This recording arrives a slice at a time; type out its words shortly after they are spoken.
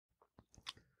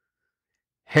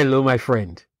Hello, my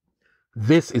friend.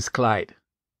 This is Clyde.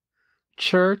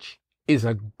 Church is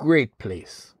a great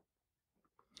place.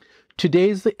 Today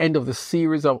is the end of the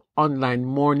series of online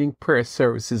morning prayer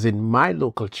services in my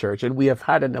local church, and we have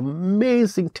had an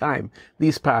amazing time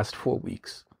these past 4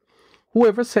 weeks.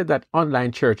 Whoever said that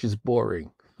online church is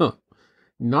boring?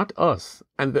 Not us.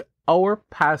 And the hour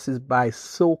passes by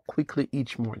so quickly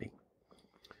each morning.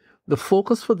 The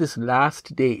focus for this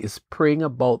last day is praying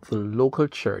about the local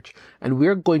church, and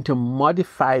we're going to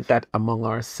modify that among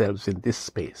ourselves in this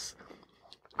space.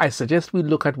 I suggest we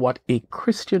look at what a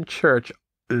Christian church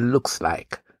looks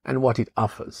like and what it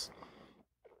offers.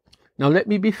 Now, let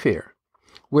me be fair.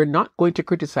 We're not going to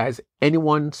criticize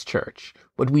anyone's church,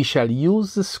 but we shall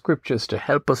use the scriptures to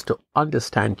help us to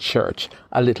understand church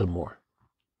a little more.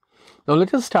 Now,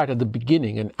 let us start at the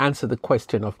beginning and answer the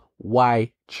question of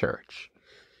why church.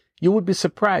 You would be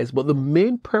surprised, but the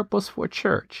main purpose for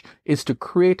church is to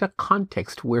create a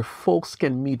context where folks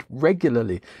can meet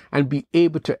regularly and be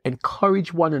able to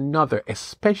encourage one another,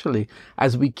 especially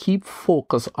as we keep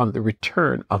focus on the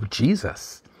return of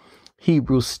Jesus.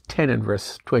 Hebrews 10 and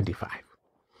verse 25.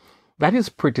 That is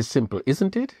pretty simple,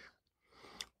 isn't it?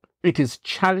 It is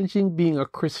challenging being a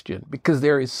Christian because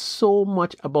there is so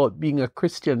much about being a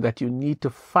Christian that you need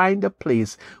to find a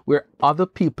place where other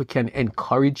people can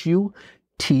encourage you,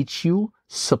 teach you,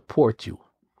 support you.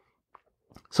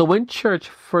 So when church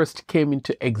first came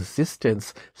into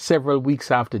existence several weeks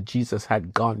after Jesus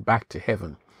had gone back to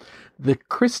heaven, the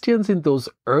Christians in those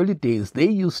early days, they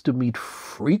used to meet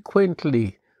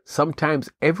frequently, sometimes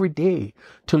every day,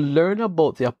 to learn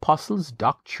about the apostles'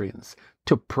 doctrines,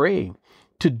 to pray,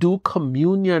 to do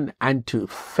communion and to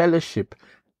fellowship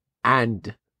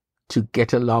and to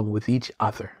get along with each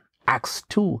other. Acts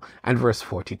 2 and verse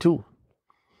 42.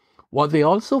 What they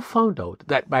also found out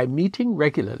that by meeting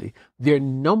regularly, their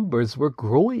numbers were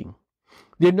growing.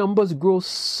 Their numbers grew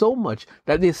so much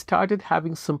that they started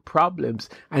having some problems,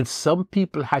 and some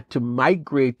people had to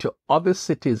migrate to other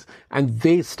cities, and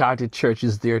they started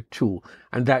churches there too,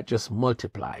 and that just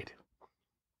multiplied.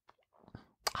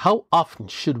 How often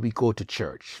should we go to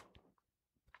church?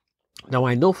 Now,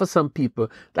 I know for some people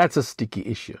that's a sticky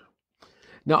issue.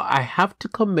 Now, I have to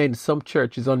commend some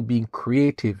churches on being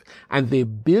creative, and they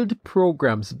build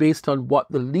programs based on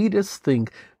what the leaders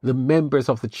think the members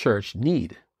of the church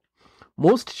need.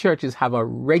 Most churches have a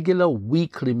regular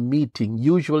weekly meeting,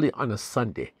 usually on a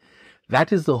Sunday.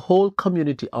 That is the whole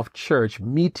community of church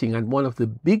meeting, and one of the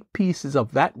big pieces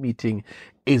of that meeting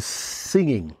is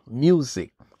singing,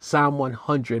 music, Psalm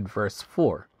 100 verse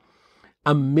 4.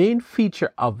 A main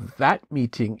feature of that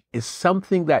meeting is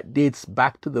something that dates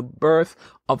back to the birth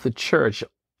of the church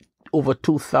over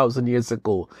 2,000 years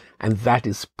ago, and that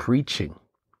is preaching.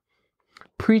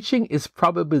 Preaching is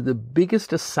probably the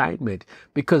biggest assignment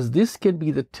because this can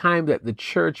be the time that the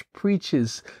church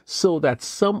preaches so that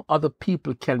some other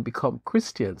people can become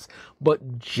Christians.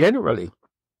 But generally,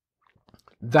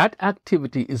 that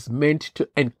activity is meant to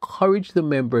encourage the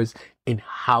members in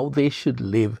how they should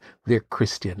live their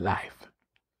Christian life.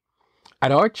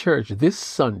 At our church this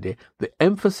Sunday, the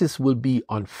emphasis will be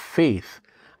on faith,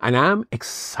 and I'm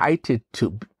excited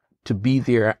to be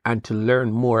there and to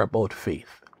learn more about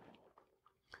faith.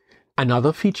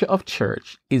 Another feature of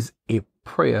church is a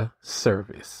prayer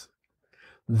service.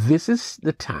 This is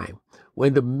the time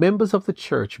when the members of the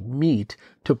church meet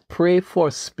to pray for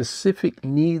specific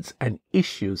needs and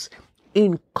issues,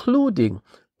 including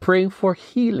praying for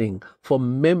healing for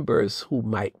members who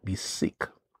might be sick.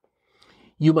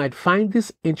 You might find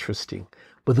this interesting,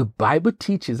 but the Bible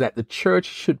teaches that the church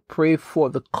should pray for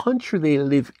the country they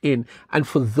live in and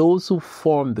for those who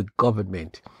form the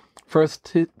government. 1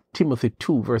 Timothy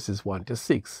 2 verses 1 to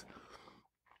 6.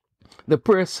 The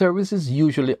prayer service is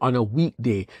usually on a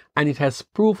weekday, and it has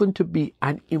proven to be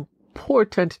an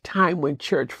important time when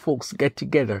church folks get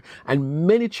together, and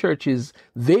many churches,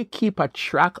 they keep a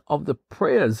track of the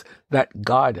prayers that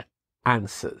God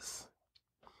answers.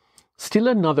 Still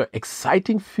another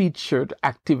exciting featured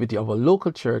activity of a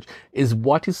local church is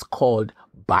what is called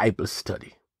Bible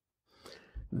study.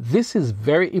 This is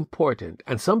very important,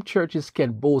 and some churches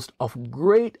can boast of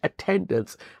great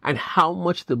attendance and how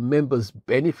much the members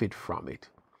benefit from it.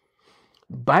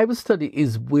 Bible study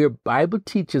is where Bible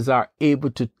teachers are able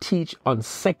to teach on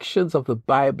sections of the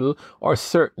Bible or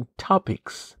certain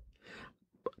topics.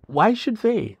 Why should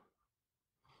they?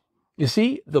 You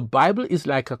see, the Bible is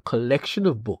like a collection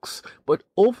of books, but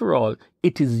overall,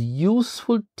 it is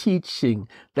useful teaching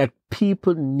that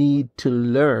people need to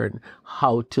learn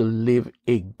how to live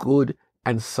a good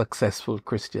and successful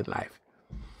Christian life.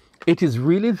 It is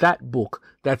really that book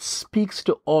that speaks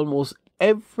to almost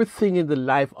everything in the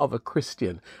life of a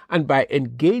Christian. And by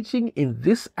engaging in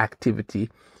this activity,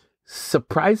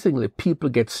 surprisingly, people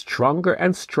get stronger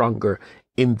and stronger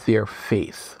in their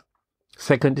faith.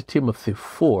 2 Timothy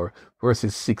 4,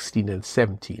 verses 16 and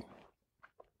 17.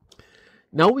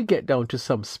 Now we get down to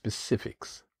some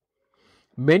specifics.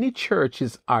 Many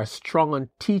churches are strong on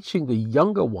teaching the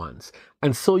younger ones,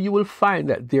 and so you will find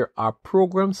that there are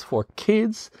programs for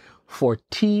kids, for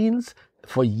teens,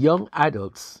 for young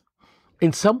adults.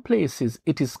 In some places,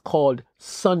 it is called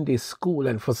Sunday school,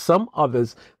 and for some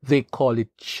others, they call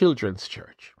it children's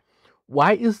church.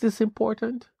 Why is this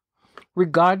important?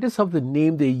 Regardless of the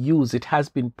name they use, it has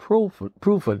been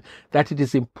proven that it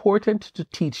is important to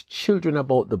teach children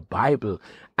about the Bible,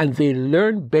 and they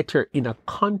learn better in a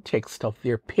context of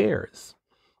their peers.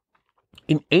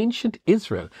 In ancient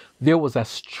Israel, there was a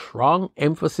strong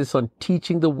emphasis on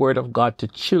teaching the Word of God to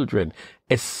children,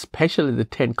 especially the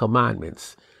 10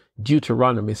 Commandments,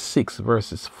 Deuteronomy 6,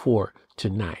 verses 4 to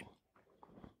 9.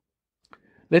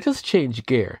 Let us change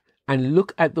gear and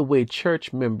look at the way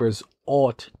church members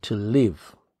ought to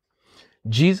live.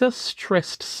 Jesus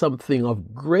stressed something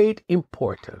of great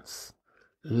importance: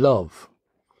 love.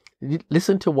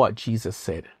 Listen to what Jesus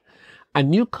said. A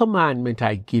new commandment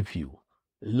I give you: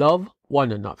 love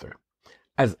one another.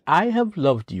 As I have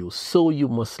loved you, so you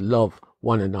must love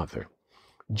one another.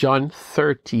 John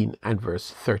 13 and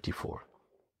verse 34.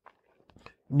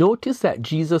 Notice that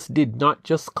Jesus did not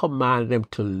just command them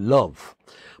to love,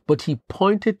 but he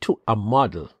pointed to a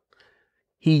model.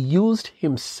 He used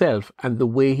himself and the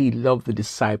way he loved the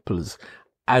disciples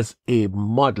as a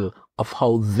model of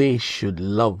how they should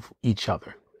love each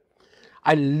other.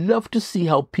 I love to see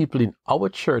how people in our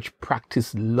church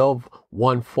practice love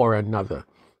one for another.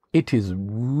 It is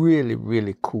really,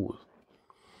 really cool.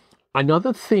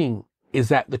 Another thing is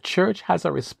that the church has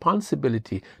a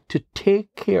responsibility to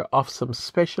take care of some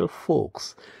special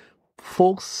folks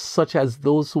such as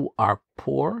those who are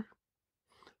poor,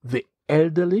 the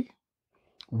elderly,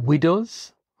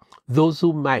 widows, those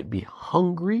who might be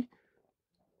hungry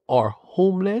or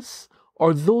homeless,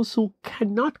 or those who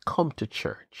cannot come to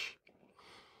church.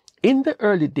 In the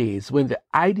early days, when the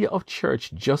idea of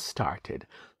church just started,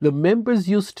 the members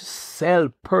used to sell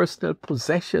personal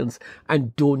possessions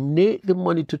and donate the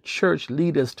money to church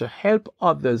leaders to help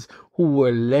others who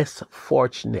were less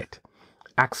fortunate.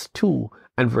 Acts 2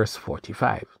 and verse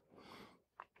 45.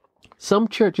 Some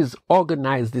churches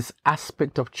organize this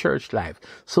aspect of church life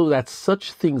so that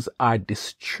such things are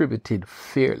distributed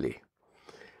fairly.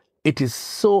 It is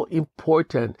so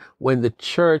important when the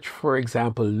church, for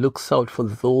example, looks out for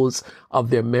those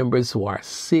of their members who are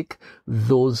sick,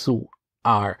 those who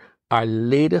are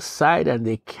laid aside and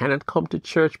they cannot come to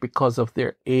church because of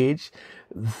their age.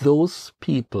 Those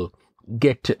people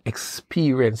get to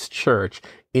experience church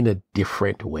in a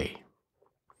different way.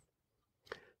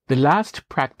 The last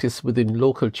practice within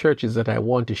local churches that I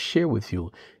want to share with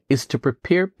you is to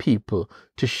prepare people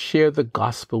to share the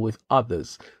gospel with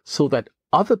others so that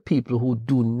other people who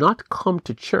do not come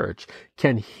to church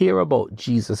can hear about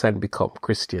Jesus and become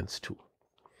Christians too.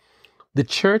 The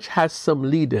church has some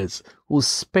leaders who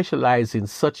specialize in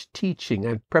such teaching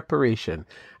and preparation,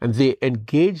 and they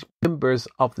engage members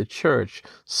of the church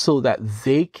so that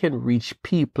they can reach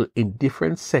people in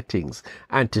different settings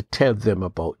and to tell them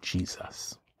about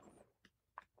Jesus.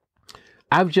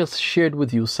 I've just shared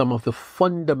with you some of the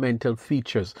fundamental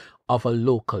features of a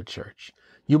local church.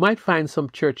 You might find some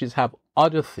churches have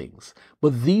other things,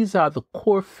 but these are the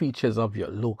core features of your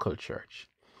local church.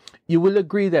 You will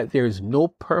agree that there is no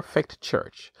perfect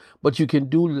church, but you can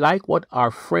do like what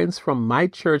our friends from my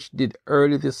church did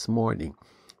early this morning.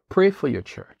 Pray for your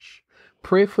church.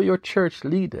 Pray for your church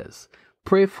leaders.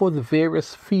 Pray for the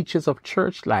various features of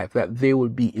church life, that they will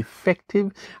be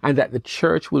effective and that the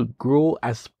church will grow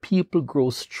as people grow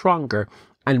stronger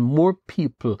and more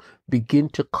people begin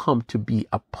to come to be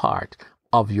a part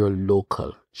of your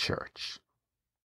local church.